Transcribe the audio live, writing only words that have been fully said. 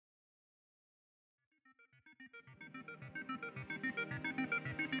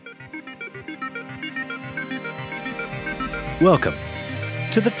Welcome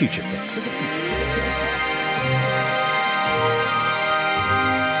to The Future Fix.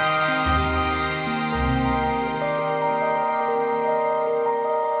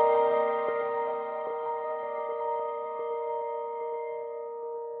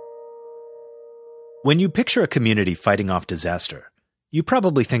 When you picture a community fighting off disaster, you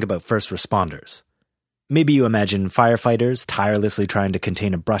probably think about first responders. Maybe you imagine firefighters tirelessly trying to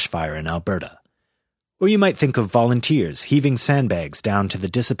contain a brush fire in Alberta. Or you might think of volunteers heaving sandbags down to the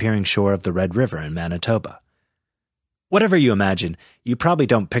disappearing shore of the Red River in Manitoba. Whatever you imagine, you probably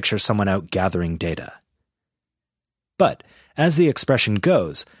don't picture someone out gathering data. But, as the expression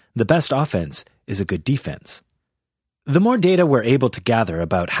goes, the best offense is a good defense. The more data we're able to gather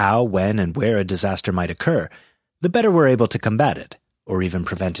about how, when, and where a disaster might occur, the better we're able to combat it, or even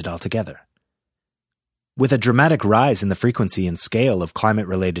prevent it altogether. With a dramatic rise in the frequency and scale of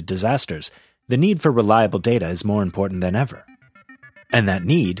climate-related disasters, the need for reliable data is more important than ever. And that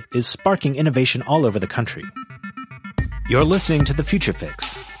need is sparking innovation all over the country. You're listening to The Future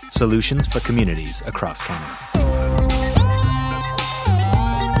Fix, solutions for communities across Canada.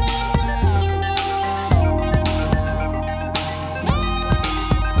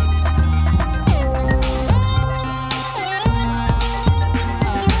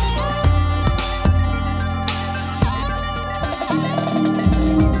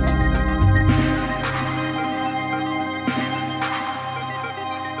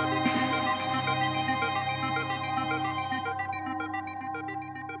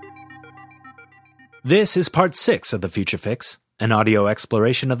 This is part 6 of The Future Fix, an audio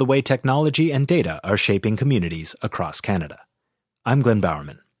exploration of the way technology and data are shaping communities across Canada. I'm Glenn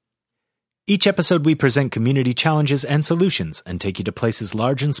Bowerman. Each episode we present community challenges and solutions and take you to places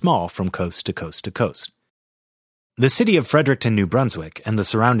large and small from coast to coast to coast. The city of Fredericton, New Brunswick, and the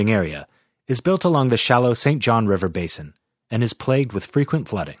surrounding area is built along the shallow St. John River Basin and is plagued with frequent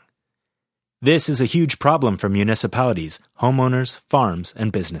flooding. This is a huge problem for municipalities, homeowners, farms,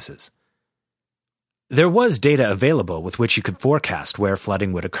 and businesses. There was data available with which you could forecast where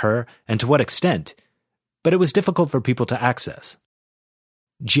flooding would occur and to what extent, but it was difficult for people to access.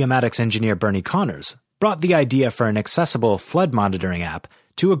 Geomatics engineer Bernie Connors brought the idea for an accessible flood monitoring app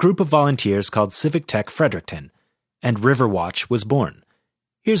to a group of volunteers called Civic Tech Fredericton, and Riverwatch was born.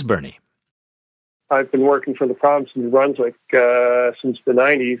 Here's Bernie. I've been working for the province of New Brunswick since the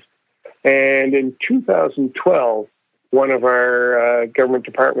 90s, and in 2012, one of our government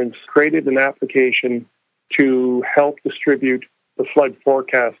departments created an application to help distribute the flood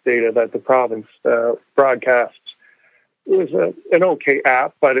forecast data that the province broadcasts. It was an okay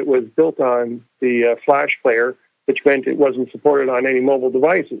app, but it was built on the Flash player, which meant it wasn't supported on any mobile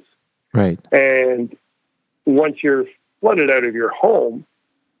devices. Right. And once you're flooded out of your home,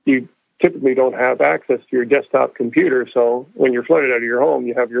 you typically don't have access to your desktop computer. So when you're flooded out of your home,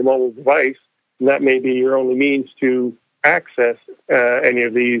 you have your mobile device, and that may be your only means to access any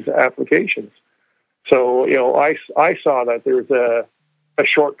of these applications. So, I saw that there was a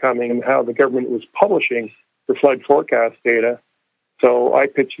shortcoming in how the government was publishing the flood forecast data. So I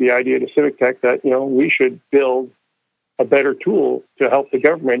pitched the idea to Civic Tech that, we should build a better tool to help the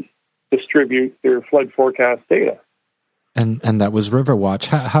government distribute their flood forecast data. And that was Riverwatch.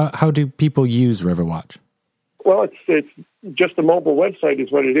 How do people use Riverwatch? Well, it's just a mobile website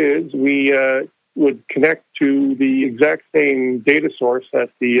is what it is. We would connect to the exact same data source that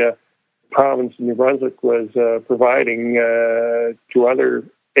the province of New Brunswick was providing to other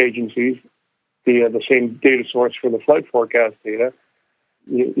agencies, the same data source for the flood forecast data.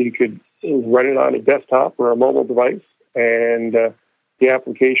 You could run it on a desktop or a mobile device, and the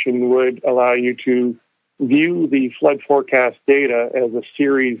application would allow you to view the flood forecast data as a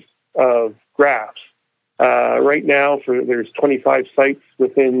series of graphs. Right now, there's 25 sites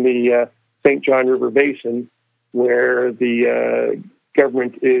within the St. John River Basin where the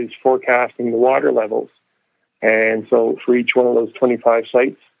government is forecasting the water levels. And so for each one of those 25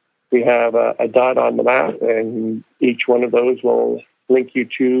 sites, we have a dot on the map, and each one of those will link you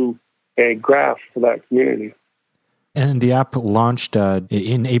to a graph for that community. And the app launched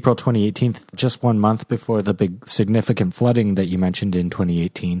in April 2018, just 1 month before the big significant flooding that you mentioned in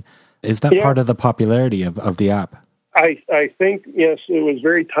 2018. Is that part of the popularity of the app? I think, yes, it was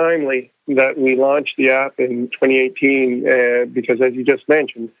very timely that we launched the app in 2018 because, as you just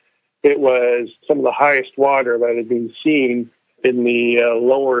mentioned, it was some of the highest water that had been seen in the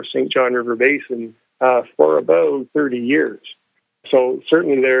lower St. John River Basin for about 30 years. So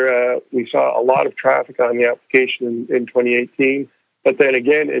certainly we saw a lot of traffic on the application in 2018. But then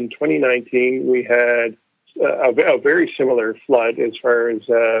again, in 2019, we had a very similar flood as far as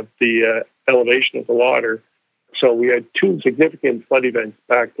the elevation of the water. So we had two significant flood events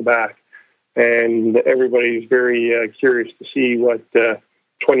back to back, and everybody's very curious to see what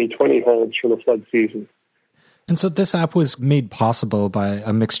 2020 holds for the flood season. And so this app was made possible by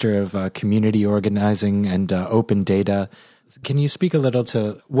a mixture of community organizing and open data. Can you speak a little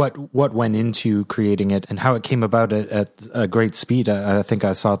to what went into creating it and how it came about at a great speed? I think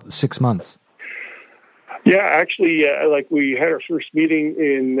I saw 6 months. Yeah, actually, we had our first meeting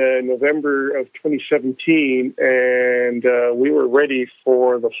in November of 2017, and we were ready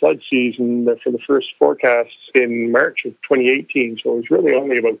for the flood season for the first forecasts in March of 2018. So it was really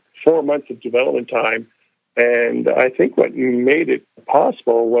only about 4 months of development time. And I think what made it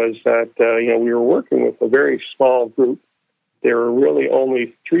possible was that, we were working with a very small group. There were really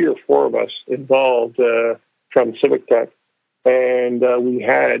only 3 or 4 of us involved from Civic Tech. And we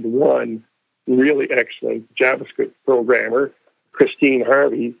had one really excellent JavaScript programmer, Christine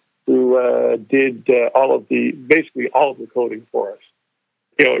Harvey, who did basically all of the coding for us.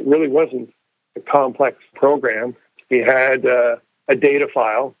 It really wasn't a complex program. We had a data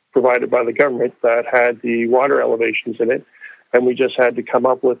file provided by the government that had the water elevations in it, and we just had to come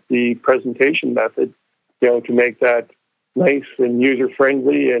up with the presentation method, to make that nice and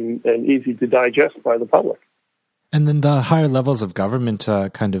user-friendly and easy to digest by the public. And then the higher levels of government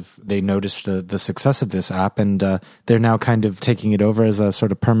they noticed the success of this app, and they're now kind of taking it over as a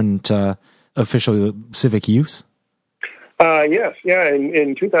sort of permanent official civic use? Yes, yeah.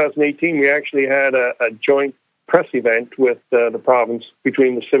 In 2018, we actually had a joint press event with the province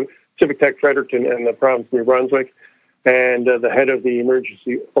between the Civic Tech Fredericton and the province of New Brunswick, and the head of the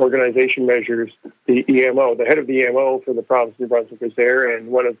Emergency Organization Measures, the EMO. The head of the EMO for the province of New Brunswick was there, and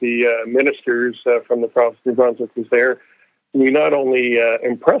one of the ministers from the province of New Brunswick was there. We not only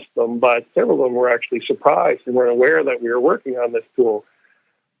impressed them, but several of them were actually surprised and weren't aware that we were working on this tool.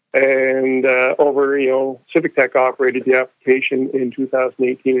 And Civic Tech operated the application in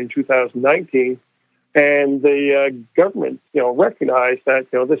 2018 and 2019, and the government, recognized that,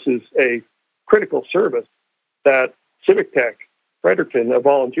 this is a critical service that Civic Tech Fredericton, a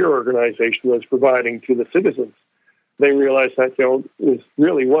volunteer organization, was providing to the citizens. They realized that, this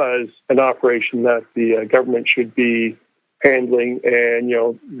really was an operation that the government should be handling,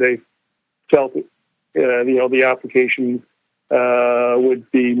 and, they felt that, the application would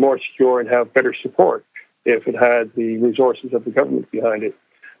be more secure and have better support if it had the resources of the government behind it.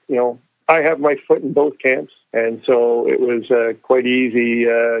 I have my foot in both camps, and so it was quite easy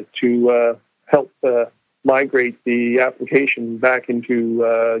to help migrate the application back into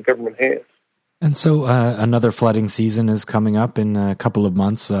government hands. And so another flooding season is coming up in a couple of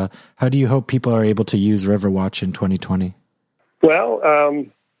months. How do you hope people are able to use Riverwatch in 2020? Well,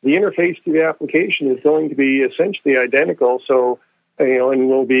 the interface to the application is going to be essentially identical. So, and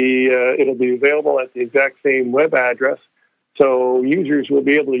it'll be available at the exact same web address. So users will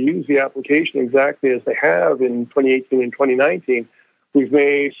be able to use the application exactly as they have in 2018 and 2019. We've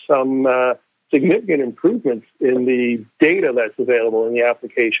made some significant improvements in the data that's available in the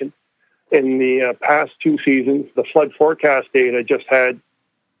application. In the past 2 seasons, the flood forecast data just had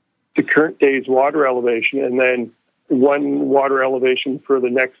the current day's water elevation and then one water elevation for the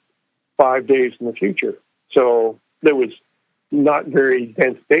next 5 days in the future. So there was not very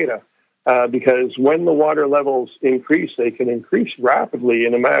dense data because when the water levels increase, they can increase rapidly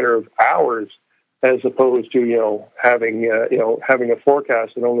in a matter of hours, as opposed to having a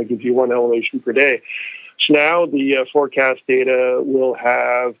forecast that only gives you one elevation per day. So now the forecast data will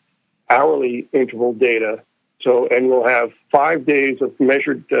have hourly interval data. And we'll have 5 days of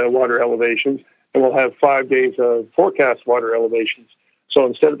measured water elevations, and we'll have 5 days of forecast water elevations. So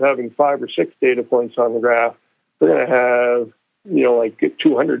instead of having 5 or 6 data points on the graph, we're going to have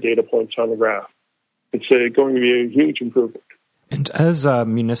 200 data points on the graph. It's going to be a huge improvement. And as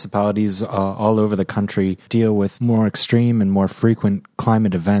municipalities all over the country deal with more extreme and more frequent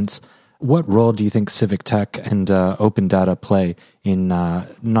climate events, what role do you think Civic Tech and open data play in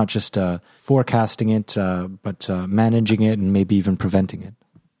not just forecasting it, but managing it and maybe even preventing it?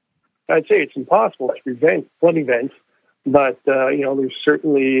 I'd say it's impossible to prevent flood events, but there's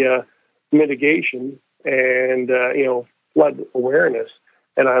certainly mitigation and flood awareness.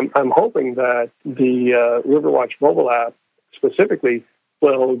 And I'm hoping that the Riverwatch mobile app specifically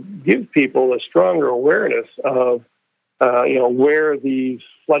will give people a stronger awareness of where these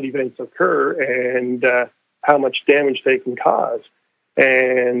flood events occur and how much damage they can cause.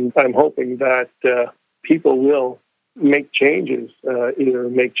 And I'm hoping that people will make changes, either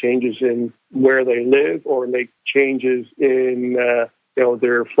make changes in where they live or make changes in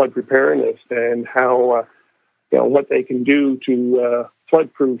their flood preparedness and how what they can do to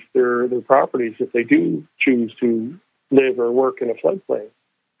flood-proof their properties if they do choose to live or work in a floodplain.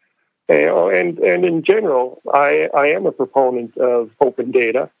 And in general, I am a proponent of open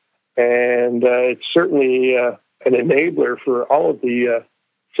data, and it's certainly an enabler for all of the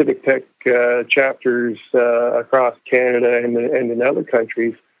Civic Tech chapters across Canada and in other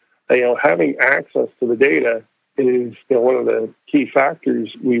countries. Having access to the data is one of the key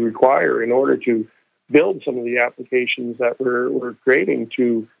factors we require in order to build some of the applications that we're creating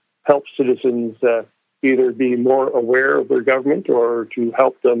to help citizens either be more aware of their government or to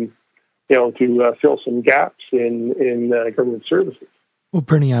help them, to fill some gaps in government services. Well,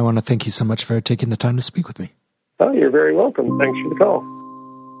 Bernie, I want to thank you so much for taking the time to speak with me. Oh, you're very welcome. Thanks for the call.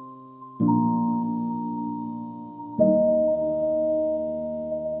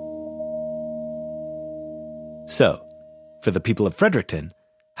 So, for the people of Fredericton,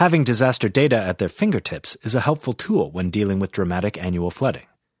 having disaster data at their fingertips is a helpful tool when dealing with dramatic annual flooding.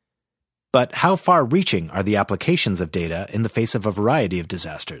 But how far-reaching are the applications of data in the face of a variety of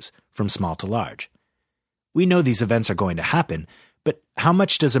disasters, from small to large? We know these events are going to happen, but how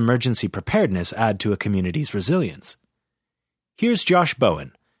much does emergency preparedness add to a community's resilience? Here's Josh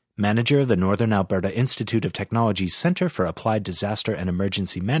Bowen, manager of the Northern Alberta Institute of Technology's Centre for Applied Disaster and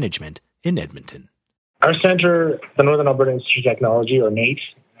Emergency Management in Edmonton. Our center, the Northern Alberta Institute of Technology, or NAIT,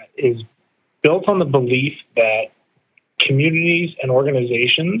 is built on the belief that communities and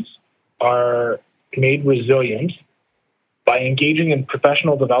organizations are made resilient by engaging in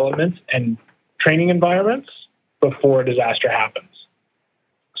professional development and training environments before a disaster happens.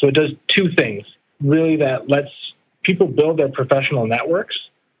 So it does two things, really, that lets people build their professional networks,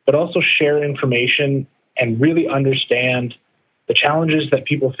 but also share information and really understand the challenges that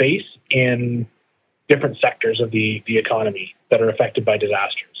people face in different sectors of the economy that are affected by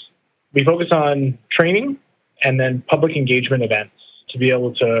disasters. We focus on training and then public engagement events to be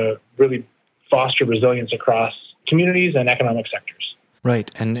able to really foster resilience across communities and economic sectors. Right.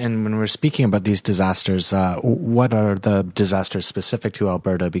 And when we're speaking about these disasters, what are the disasters specific to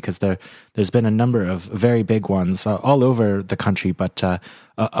Alberta? Because there's been a number of very big ones all over the country, but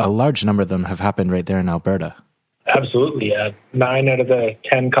a large number of them have happened right there in Alberta. Absolutely. 9 out of the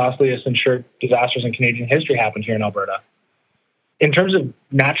 10 costliest insured disasters in Canadian history happened here in Alberta. In terms of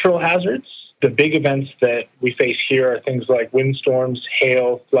natural hazards, the big events that we face here are things like windstorms,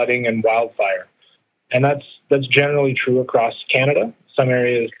 hail, flooding, and wildfire. And that's generally true across Canada. Some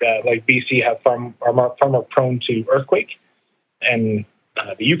areas like BC are far more prone to earthquake, and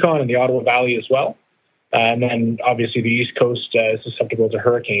the Yukon and the Ottawa Valley as well. And then obviously the East Coast is susceptible to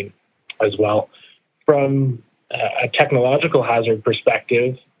hurricane as well. From a technological hazard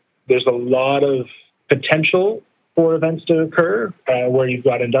perspective, there's a lot of potential for events to occur where you've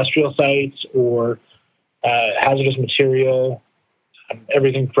got industrial sites or hazardous material,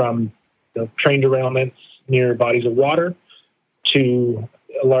 everything from train derailments near bodies of water to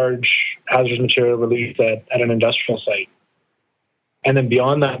a large hazardous material release at an industrial site. And then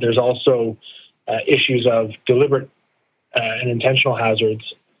beyond that, there's also issues of deliberate and intentional hazards,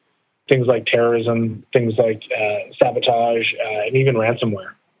 things like terrorism, things like sabotage, and even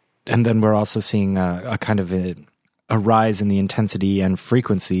ransomware. And then we're also seeing a kind of a rise in the intensity and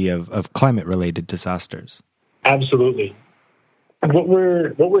frequency of climate-related disasters. Absolutely. What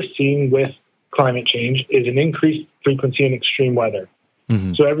we're seeing with climate change is an increased frequency in extreme weather.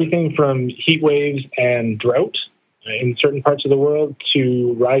 Mm-hmm. So everything from heat waves and drought in certain parts of the world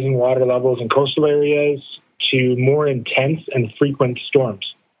to rising water levels in coastal areas to more intense and frequent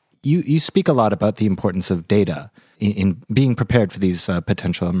storms. You speak a lot about the importance of data in being prepared for these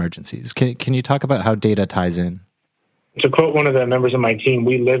potential emergencies. Can you talk about how data ties in? To quote one of the members of my team,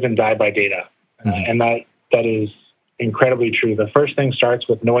 we live and die by data. Mm-hmm. And that is incredibly true. The first thing starts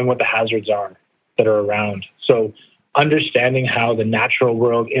with knowing what the hazards are that are around. So understanding how the natural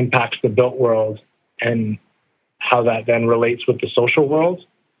world impacts the built world and how that then relates with the social world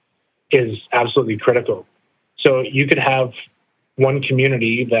is absolutely critical. So you could have one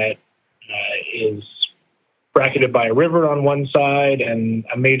community that is bracketed by a river on one side and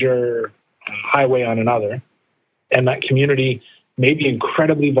a major highway on another. And that community may be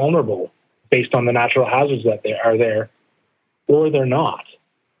incredibly vulnerable based on the natural hazards that are there, or they're not.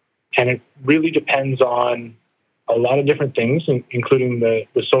 And it really depends on a lot of different things, including the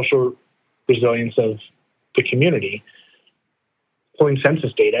social resilience of the community. Pulling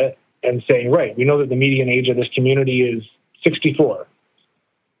census data and saying, right, we know that the median age of this community is 64.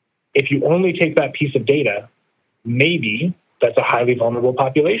 If you only take that piece of data, maybe that's a highly vulnerable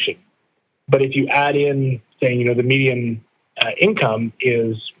population. But if you add in saying, the median income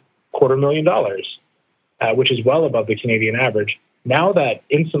is $250,000, which is well above the Canadian average, Now that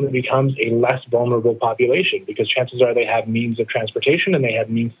instantly becomes a less vulnerable population because chances are they have means of transportation and they have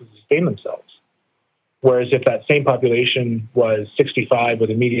means to sustain themselves. Whereas if that same population was 65 with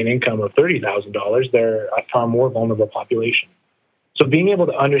a median income of $30,000, they're a far more vulnerable population. So being able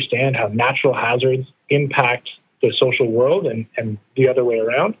to understand how natural hazards impact the social world and the other way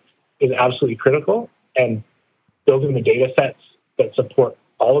around is absolutely critical. And building the data sets that support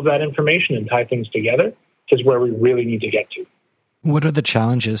all of that information and tie things together is where we really need to get to. What are the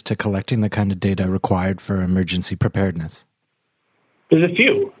challenges to collecting the kind of data required for emergency preparedness? There's a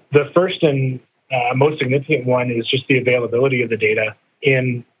few. The first and most significant one is just the availability of the data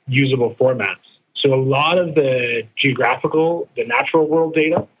in usable formats. So a lot of the the natural world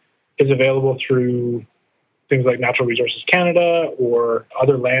data is available through things like Natural Resources Canada or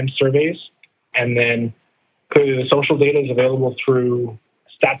other land surveys. And then clearly the social data is available through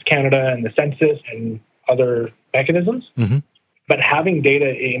Stats Canada and the census and other mechanisms. Mm-hmm. But having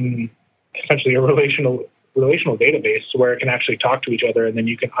data in essentially a relational database where it can actually talk to each other and then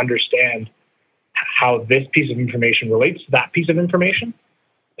you can understand how this piece of information relates to that piece of information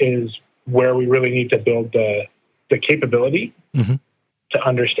is where we really need to build the capability mm-hmm. to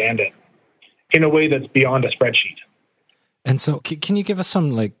understand it in a way that's beyond a spreadsheet. And so can you give us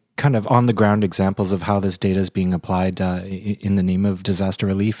some kind of on-the-ground examples of how this data is being applied in the name of disaster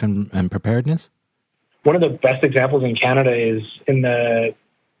relief and preparedness? One of the best examples in Canada is in the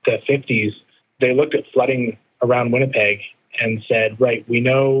 50s, they looked at flooding around Winnipeg and said, right, we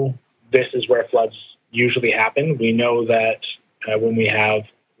know this is where floods usually happen. We know that when we have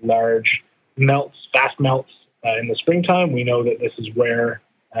large melts, fast melts in the springtime, we know that this is where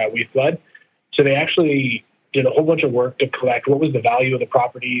we flood. So they actually did a whole bunch of work to collect what was the value of the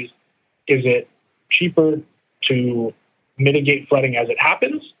properties. Is it cheaper to mitigate flooding as it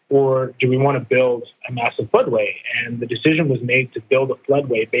happens, or do we want to build a massive floodway? And the decision was made to build a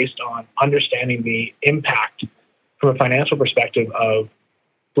floodway based on understanding the impact from a financial perspective of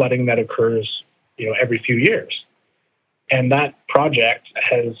flooding that occurs, every few years. And that project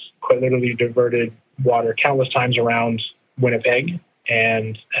has quite literally diverted water countless times around Winnipeg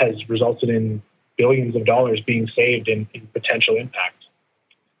and has resulted in billions of dollars being saved in potential impact.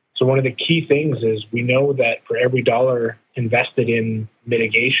 So one of the key things is we know that for every dollar invested in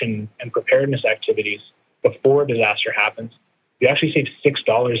mitigation and preparedness activities before a disaster happens, you actually save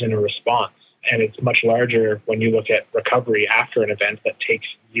 $6 in a response. And it's much larger when you look at recovery after an event that takes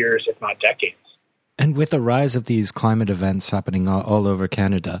years, if not decades. And with the rise of these climate events happening all over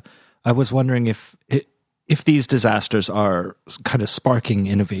Canada, I was wondering if these disasters are kind of sparking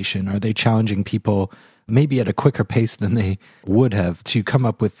innovation. Are they challenging people maybe at a quicker pace than they would have to come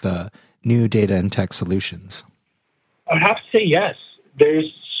up with new data and tech solutions? I would have to say yes.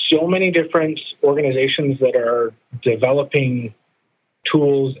 There's so many different organizations that are developing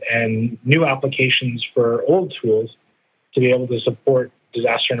tools and new applications for old tools to be able to support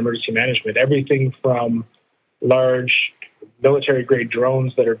disaster and emergency management. Everything from large military-grade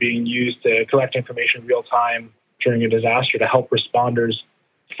drones that are being used to collect information real time during a disaster to help responders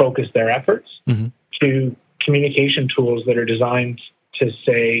focus their efforts, mm-hmm. to communication tools that are designed to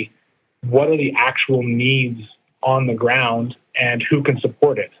say, what are the actual needs on the ground and who can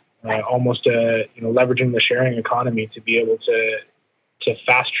support it? Almost leveraging the sharing economy to be able to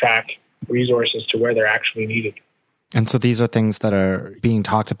fast-track resources to where they're actually needed. And so these are things that are being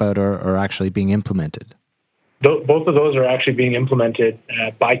talked about or actually being implemented? Both of those are actually being implemented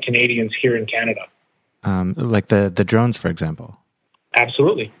by Canadians here in Canada. Like the drones, for example?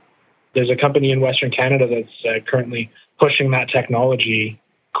 Absolutely. There's a company in Western Canada that's currently pushing that technology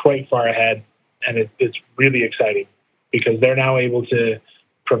quite far ahead, and it's really exciting because they're now able to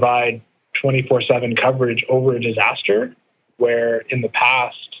provide 24/7 coverage over a disaster, where in the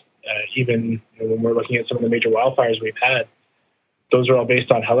past, even when we're looking at some of the major wildfires we've had, those are all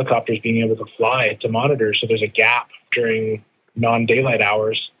based on helicopters being able to fly to monitor. So there's a gap during non-daylight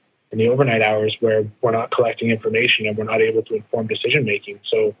hours and the overnight hours where we're not collecting information and we're not able to inform decision-making.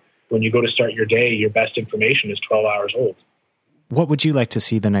 So when you go to start your day, your best information is 12 hours old. What would you like to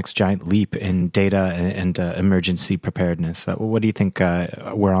see the next giant leap in data and emergency preparedness? What do you think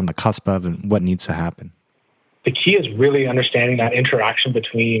we're on the cusp of and what needs to happen? The key is really understanding that interaction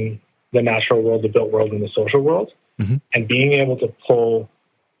between the natural world, the built world, and the social world, mm-hmm. and being able to pull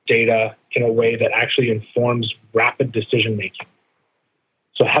data in a way that actually informs rapid decision-making.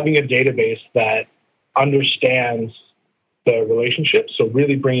 So having a database that understands the relationship, so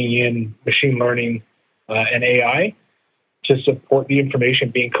really bringing in machine learning and AI to support the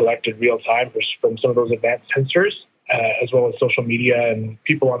information being collected real-time from some of those advanced sensors, as well as social media and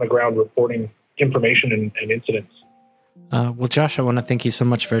people on the ground reporting information and incidents. Well, Josh, I want to thank you so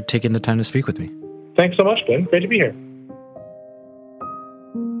much for taking the time to speak with me. Thanks so much, Glenn. Great to be here.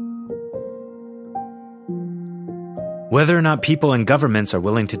 Whether or not people and governments are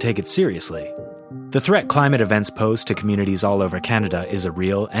willing to take it seriously, the threat climate events pose to communities all over Canada is a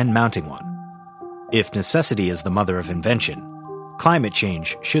real and mounting one. If necessity is the mother of invention, climate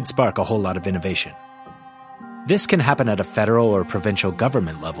change should spark a whole lot of innovation. This can happen at a federal or provincial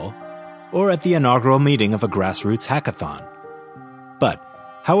government level, or at the inaugural meeting of a grassroots hackathon. But,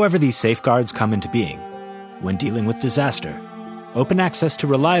 however these safeguards come into being, when dealing with disaster, open access to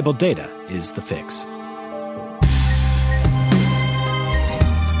reliable data is the fix.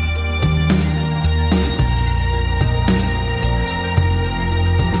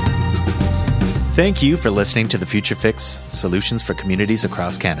 Thank you for listening to The Future Fix, Solutions for Communities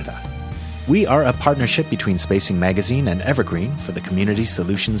Across Canada. We are a partnership between Spacing Magazine and Evergreen for the Community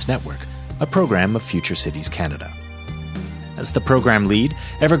Solutions Network, a program of Future Cities Canada. As the program lead,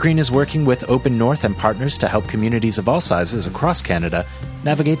 Evergreen is working with Open North and partners to help communities of all sizes across Canada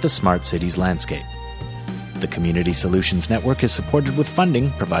navigate the smart cities landscape. The Community Solutions Network is supported with funding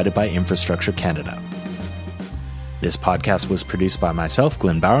provided by Infrastructure Canada. This podcast was produced by myself,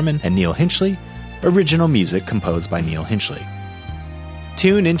 Glenn Bowerman, and Neil Hinchley. Original music composed by Neil Hinchley.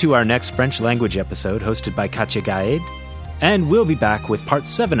 Tune into our next French language episode hosted by Katya Gaed, and we'll be back with part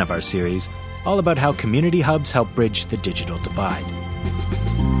 7 of our series, all about how community hubs help bridge the digital divide.